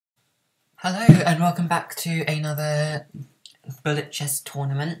Hello and welcome back to another bullet chess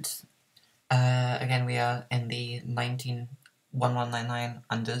tournament. Again, we are in the 191199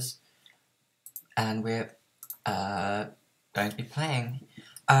 unders, and we're going to be playing.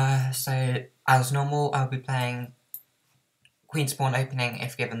 So as normal, I'll be playing Queen's Pawn opening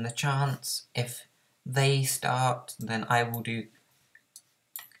if given the chance. If they start, then I will do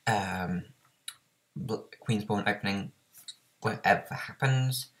Queen's Pawn opening whatever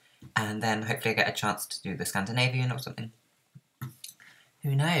happens. And then hopefully I get a chance to do the Scandinavian or something.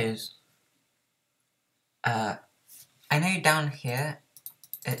 Who knows? I know down here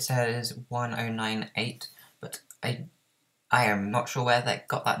it says 1098, but I am not sure where they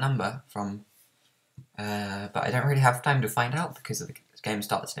got that number from. But I don't really have time to find out because the game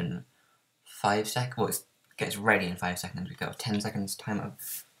starts in 5 seconds. Well, it gets ready in 5 seconds. We've got 10 seconds time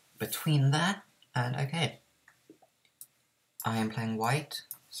between there. And okay. I am playing white.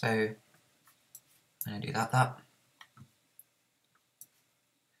 So, I'm going to do that.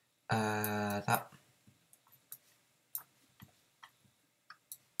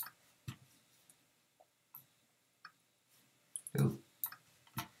 Ooh.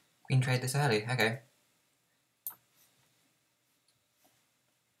 Queen trade this early, okay.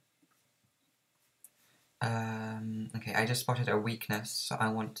 Okay, I just spotted a weakness, so I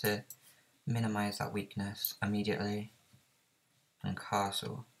want to minimize that weakness immediately. And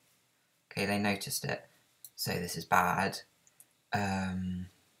castle. Okay, they noticed it, so this is bad. Well,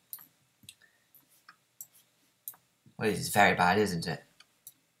 this is very bad, isn't it?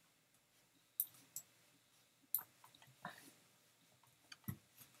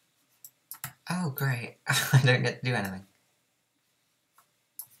 Oh, great. I don't get to do anything.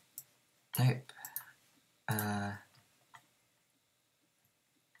 Nope.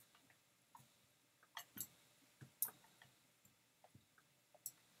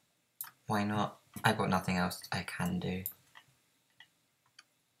 Why not? I've got nothing else I can do.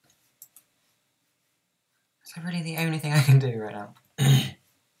 Is that really the only thing I can do right now?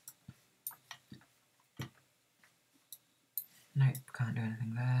 Nope, can't do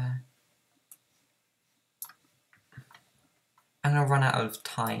anything there. I'm gonna run out of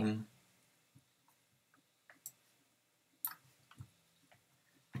time.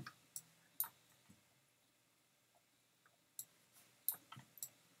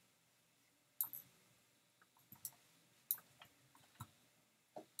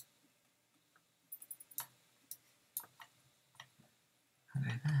 I'll go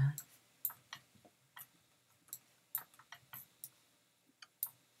there.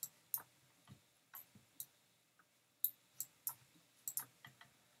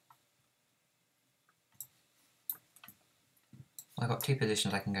 I've got two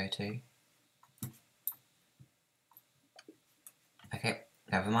positions I can go to. Okay,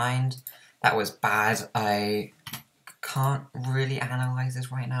 never mind. That was bad. I can't really analyse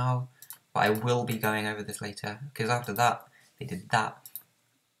this right now, but I will be going over this later, because after that, they did that.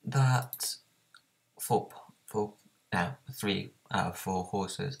 That, 3 out of 4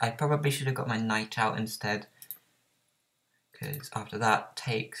 horses. I probably should have got my knight out instead, because after that,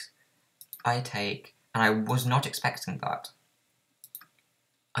 I take, and I was not expecting that.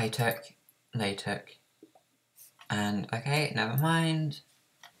 I took, they took, and okay, never mind.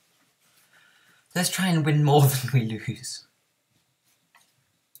 Let's try and win more than we lose.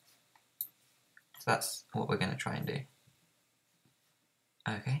 So that's what we're going to try and do.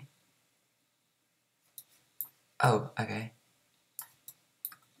 Okay. Oh, okay.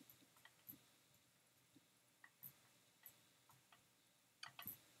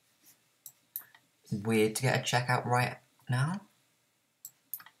 Weird to get a check out right now,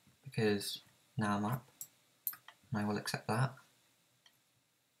 because now I'm up, and I will accept that.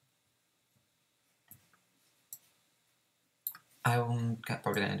 I'm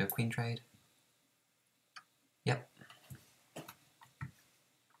probably going to do a queen trade. Yep.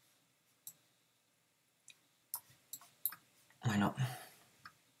 Why not?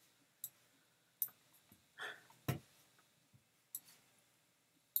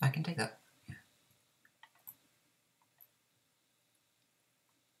 I can take that. Yeah.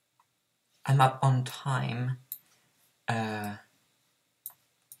 I'm up on time.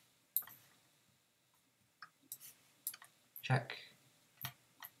 Check.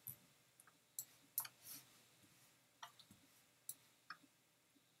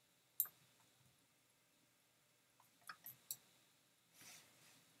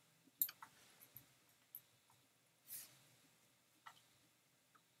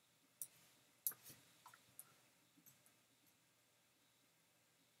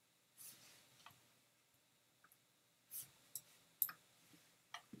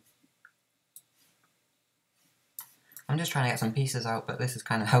 I'm just trying to get some pieces out, but this is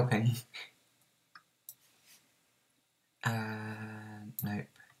kind of helping. Nope.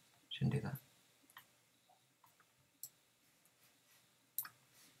 Shouldn't do that.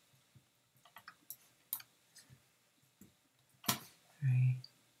 Three,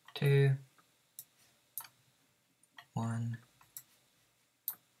 two, one.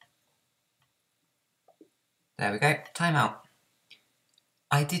 There we go. Timeout.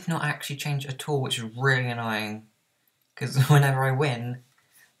 I did not actually change at all, which is really annoying. Because whenever I win,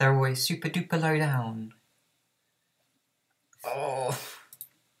 they're always super duper low down. Oh.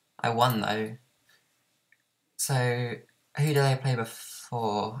 I won though. So, who did I play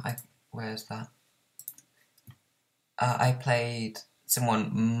before? Where's that? I played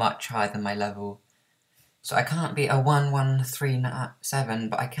someone much higher than my level. So I can't beat a 1137,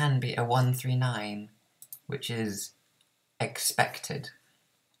 but I can beat a 139, which is expected.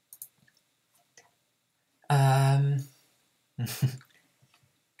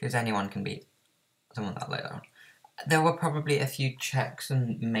 Because anyone can beat someone that low down. There were probably a few checks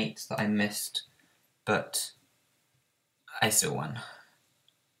and mates that I missed, but I still won.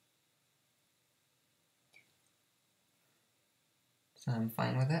 So I'm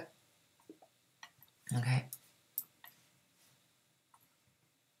fine with it. Okay.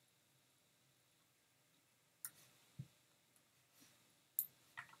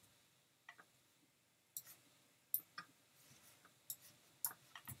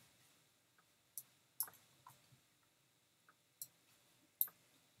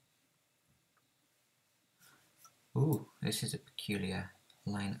 Ooh, this is a peculiar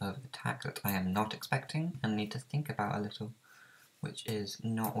line of attack that I am not expecting and need to think about a little, which is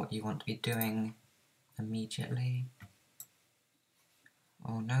not what you want to be doing immediately.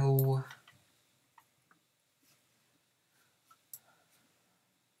 Oh no.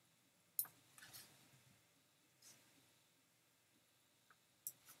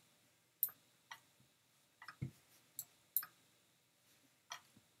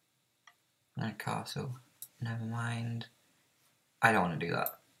 No castle. Never mind. I don't want to do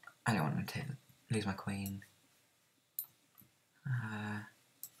that. I don't want to lose my queen.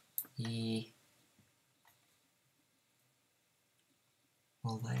 Ye.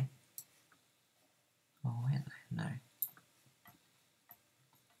 Will they? Oh, will they? No.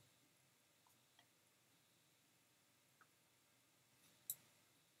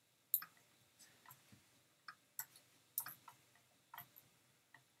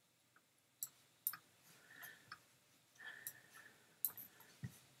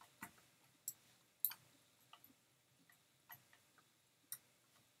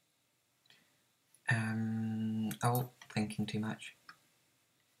 Oh, thinking too much.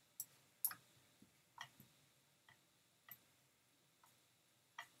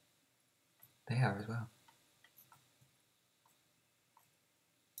 They are as well.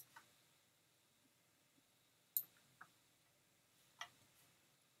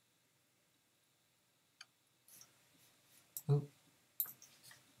 Ooh.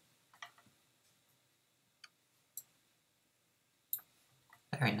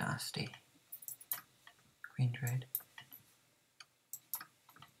 Very nasty. Queen trade.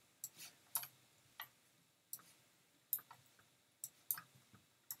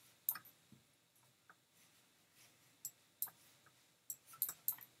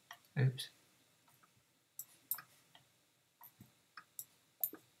 Oops.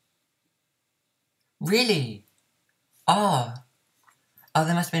 Really? Oh. Oh,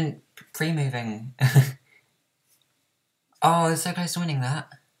 they must have been pre-moving. Oh, I was so close to winning that.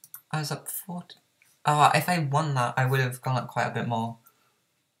 I was up 40. Oh, if I won that, I would have gone up quite a bit more.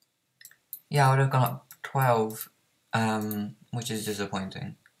 Yeah, I would have gone up 12, which is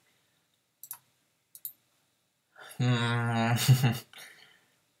disappointing.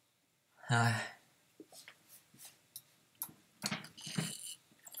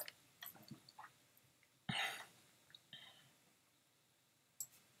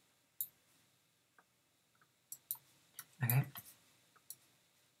 Okay.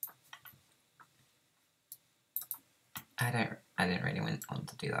 I didn't really want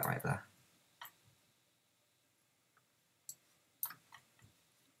to do that right there.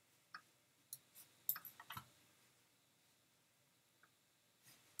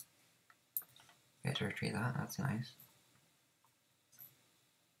 Get to retreat that, that's nice.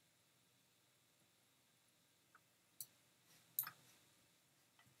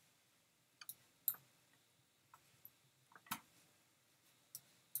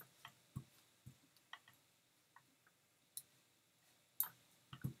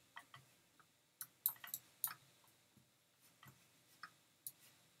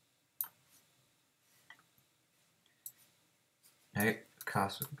 No,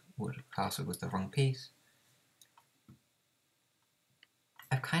 castle was the wrong piece.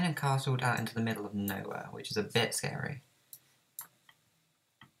 I've kind of castled out into the middle of nowhere, which is a bit scary.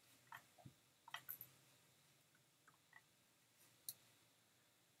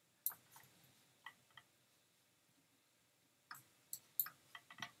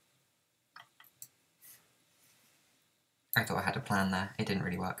 I thought I had a plan there. It didn't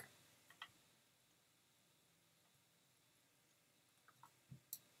really work.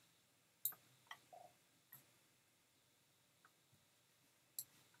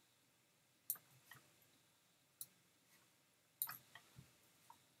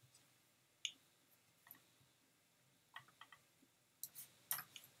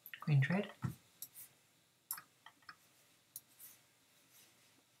 Queen trade.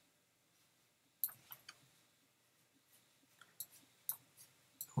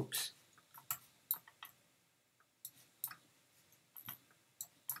 Oops.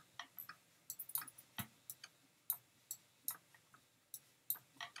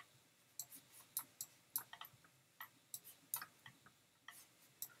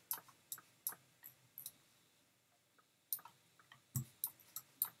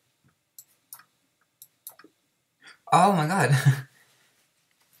 Oh my god.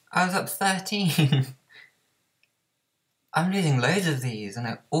 I was up 13. I'm losing loads of these,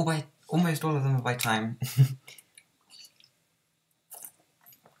 and almost all of them are by time.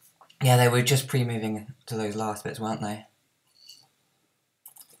 Yeah, they were just pre-moving to those last bits, weren't they?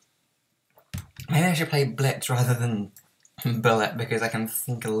 Maybe I should play Blitz rather than Bulet, because I can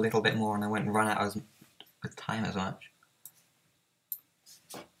think a little bit more and I won't run out of time as much.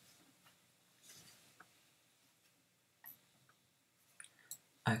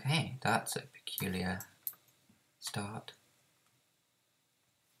 Okay, that's a peculiar start.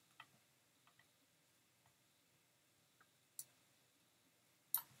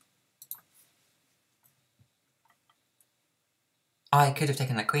 Oh, I could have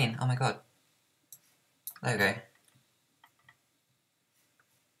taken that queen. Oh my god. There we go.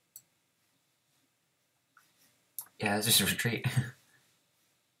 Yeah, it's just a retreat.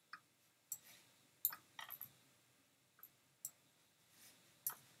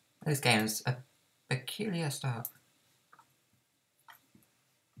 This game's a peculiar start.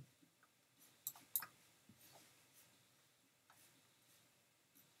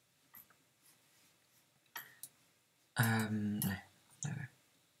 No. No.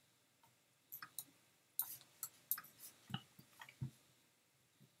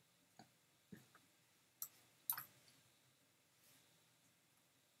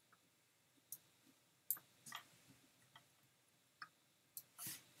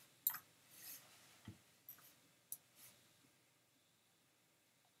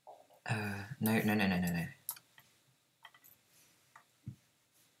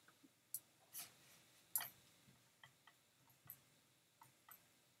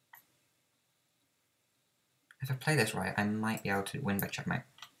 If I play this right, I might be able to win by checkmate.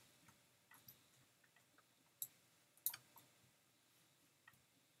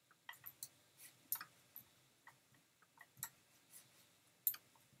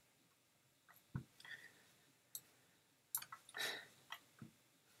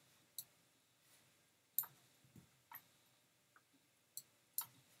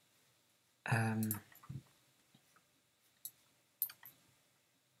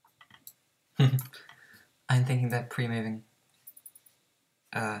 I'm thinking they're pre-moving.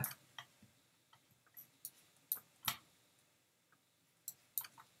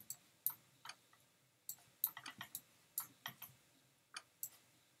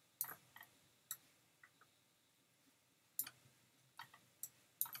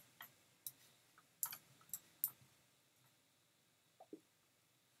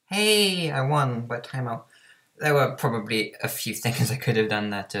 Hey, I won by timeout. There were probably a few things I could have done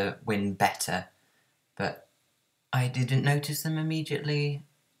there to win better, but I didn't notice them immediately.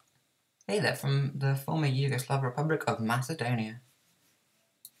 Hey, they're from the former Yugoslav Republic of Macedonia.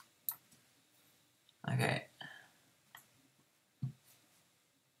 Okay.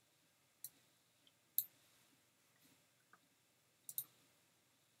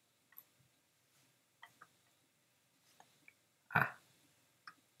 Ah.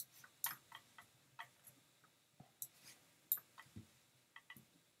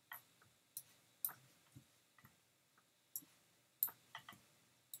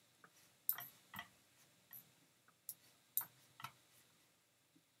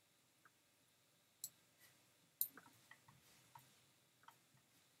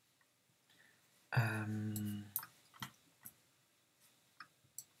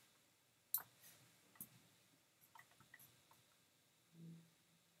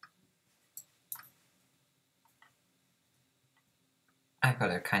 got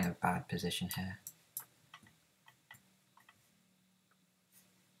a kind of bad position here.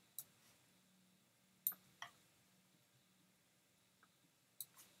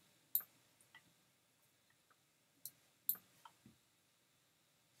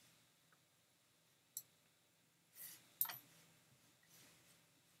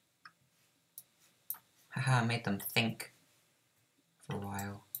 Haha, I made them think for a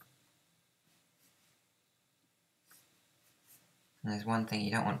while. And there's one thing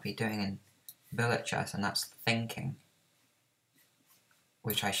you don't want to be doing in bullet chess, and that's thinking.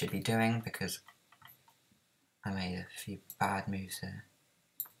 Which I should be doing because I made a few bad moves here.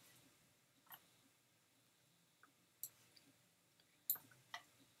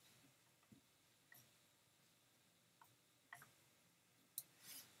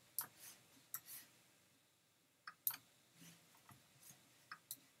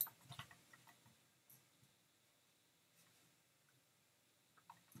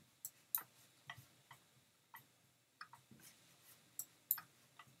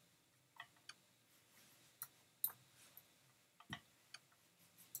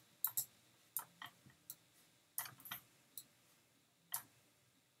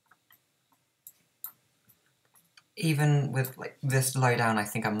 Even with like this low down, I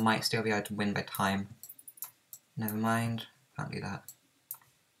think I might still be able to win by time. Never mind, can't do that.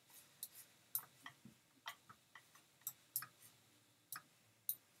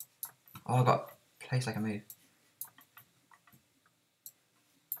 Oh, I got placed like a move.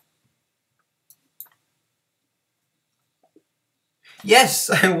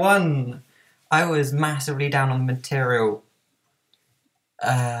 Yes, I won! I was massively down on the material.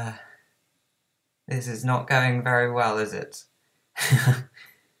 This is not going very well, is it?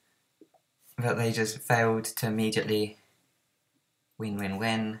 But they just failed to immediately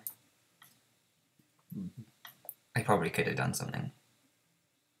win. I probably could have done something.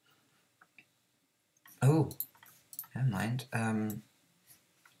 Oh, never mind. I'm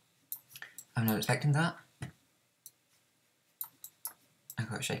not expecting that. I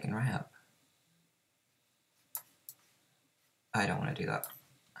got shaken right up. I don't want to do that.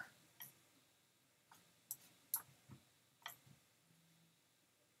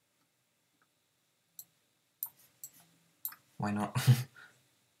 Why not?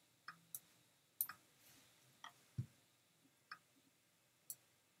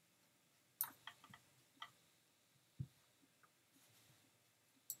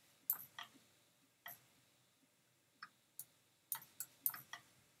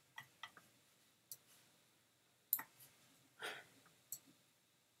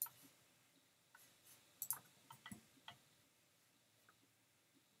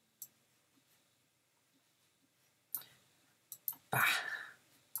 Bah.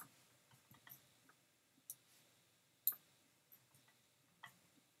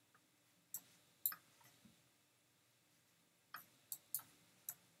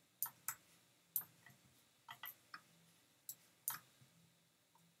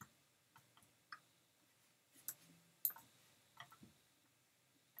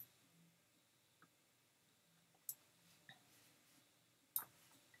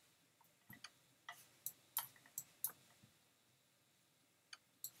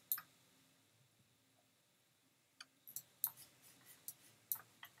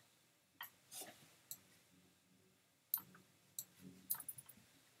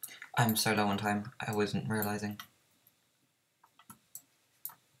 I'm so low on time, I wasn't realising.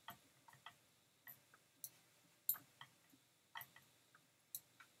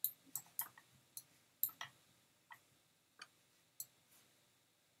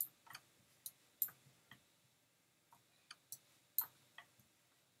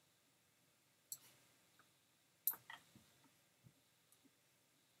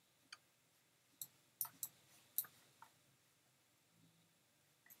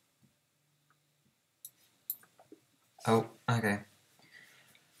 Oh, okay.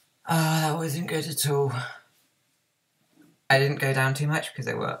 That wasn't good at all. I didn't go down too much because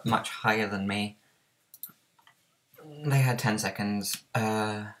they were much higher than me. They had 10 seconds.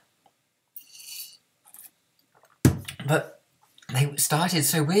 But they started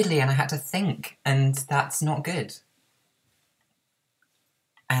so weirdly and I had to think, and that's not good.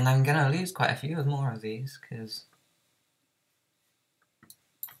 And I'm gonna lose quite a few more of these, because...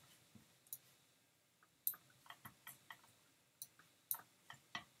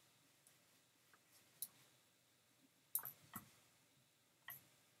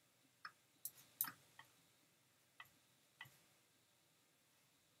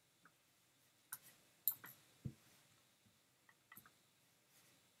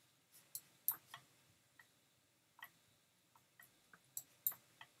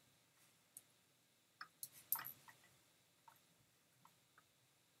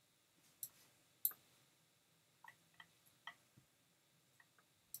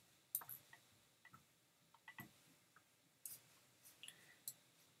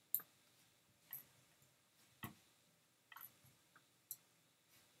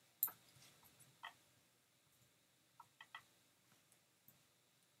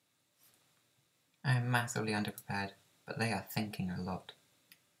 I'm massively underprepared, but they are thinking a lot.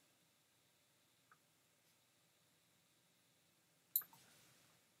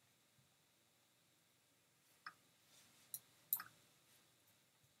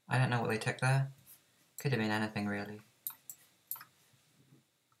 I don't know what they took there. Could have been anything, really.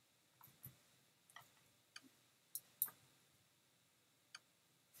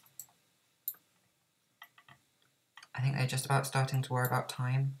 I think they're just about starting to worry about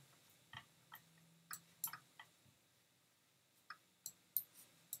time.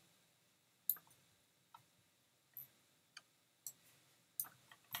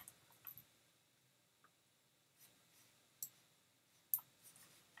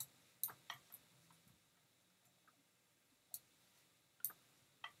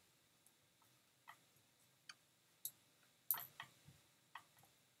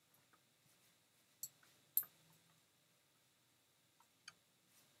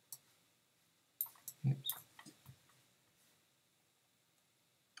 Oops.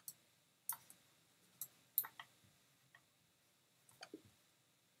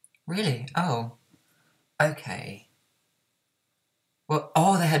 Really? Oh. Okay. Well,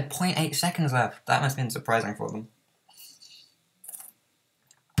 oh, they had 0.8 seconds left. That must have been surprising for them.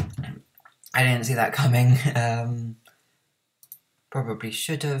 I didn't see that coming. Probably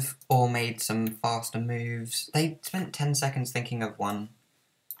should have, or made some faster moves. They spent 10 seconds thinking of one.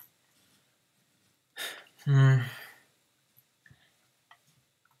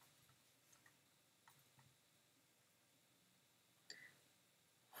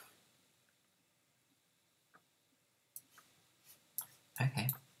 Okay.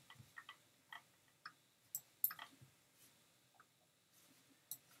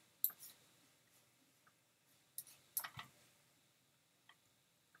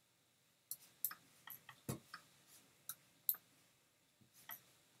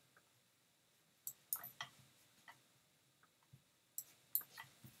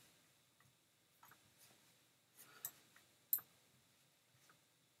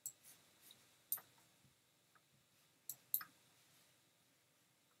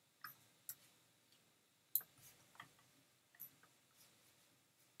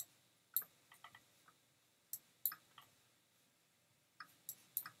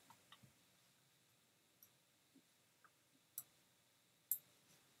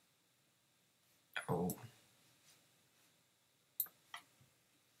 Oh.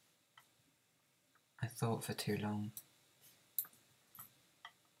 I thought for too long.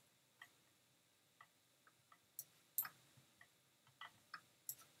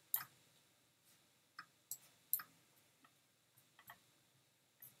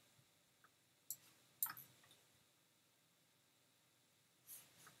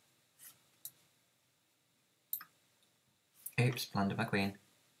 Oops, blundered my queen.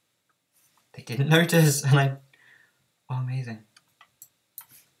 They didn't notice, and I... Oh, amazing.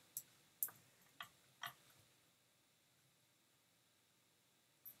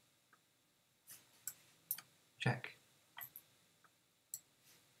 Check.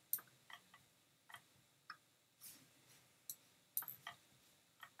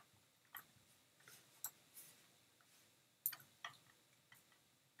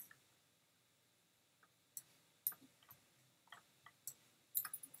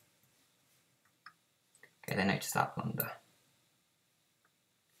 Okay, they noticed that blunder.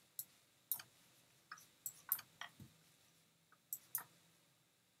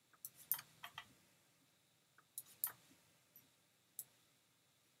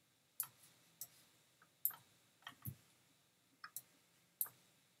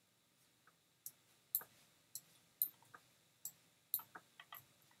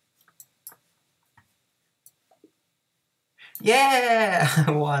 Yeah!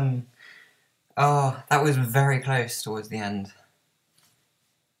 I won! Oh, that was very close towards the end.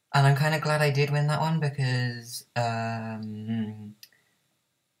 And I'm kind of glad I did win that one because, how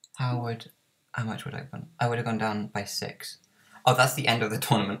much would I have gone? I would have gone down by 6. Oh, that's the end of the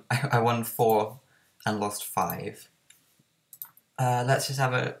tournament. I won 4 and lost 5. Let's just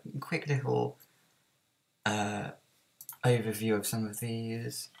have a quick little overview of some of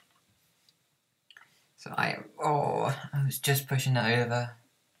these. So I was just pushing it over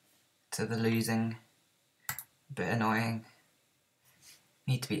to the losing. A bit annoying.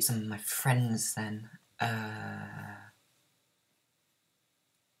 Need to beat some of my friends then.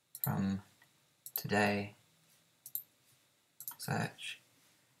 From today. Search.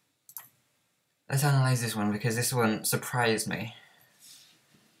 Let's analyze this one because this one surprised me.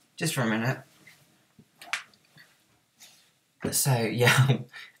 Just for a minute. So, yeah,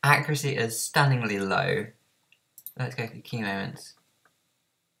 accuracy is stunningly low. Let's go through key moments.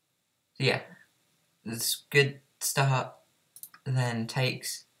 So, yeah, This good start, then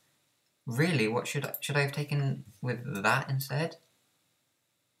takes. Really, what should I have taken with that instead?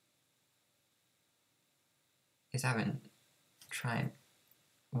 Is having trying.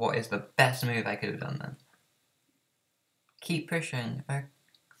 What is the best move I could have done then? Keep pushing.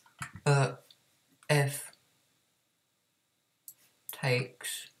 But if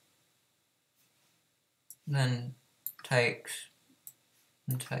takes, then takes,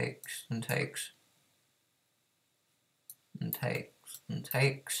 and takes, and takes, and takes, and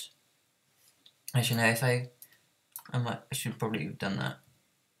takes. Actually, no, if I should probably have done that.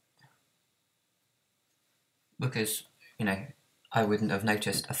 Because, you know, I wouldn't have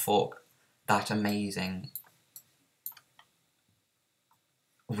noticed a fork that amazing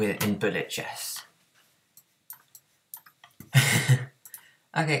in Bulet chess.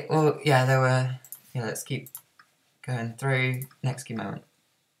 Okay, well, yeah, let's keep going through. Next key moment.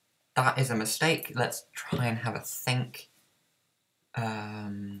 That is a mistake. Let's try and have a think.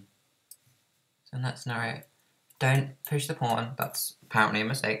 So let's narrow. Don't push the pawn. That's apparently a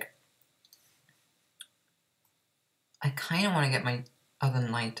mistake. I kind of want to get my other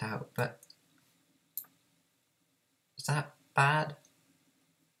knight out, but is that bad?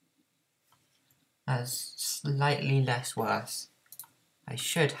 That's slightly less worse. I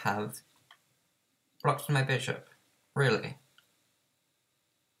should have blocked my bishop. Really?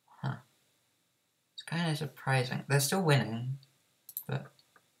 Huh. It's kind of surprising. They're still winning, but...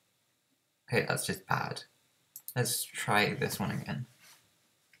 Okay, that's just bad. Let's try this one again.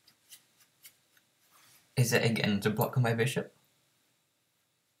 Is it again to block my bishop?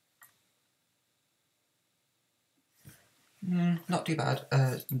 Not too bad.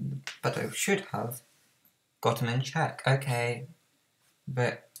 But I should have got him in check. Okay.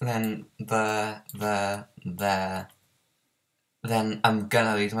 But then then I'm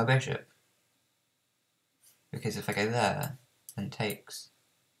gonna lose my bishop. Because if I go there, then takes.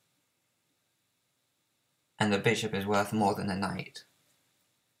 And the bishop is worth more than a knight.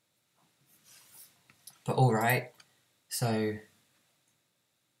 But alright, so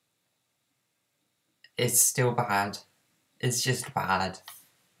it's still bad. It's just bad.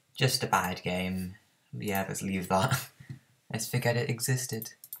 Just a bad game. Yeah, let's leave that. Let's forget it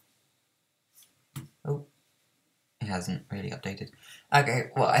existed. Oh, it hasn't really updated.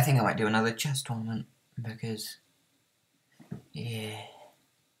 Okay, well, I think I might do another chess tournament because, yeah,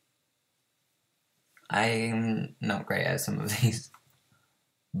 I'm not great at some of these.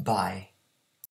 Bye.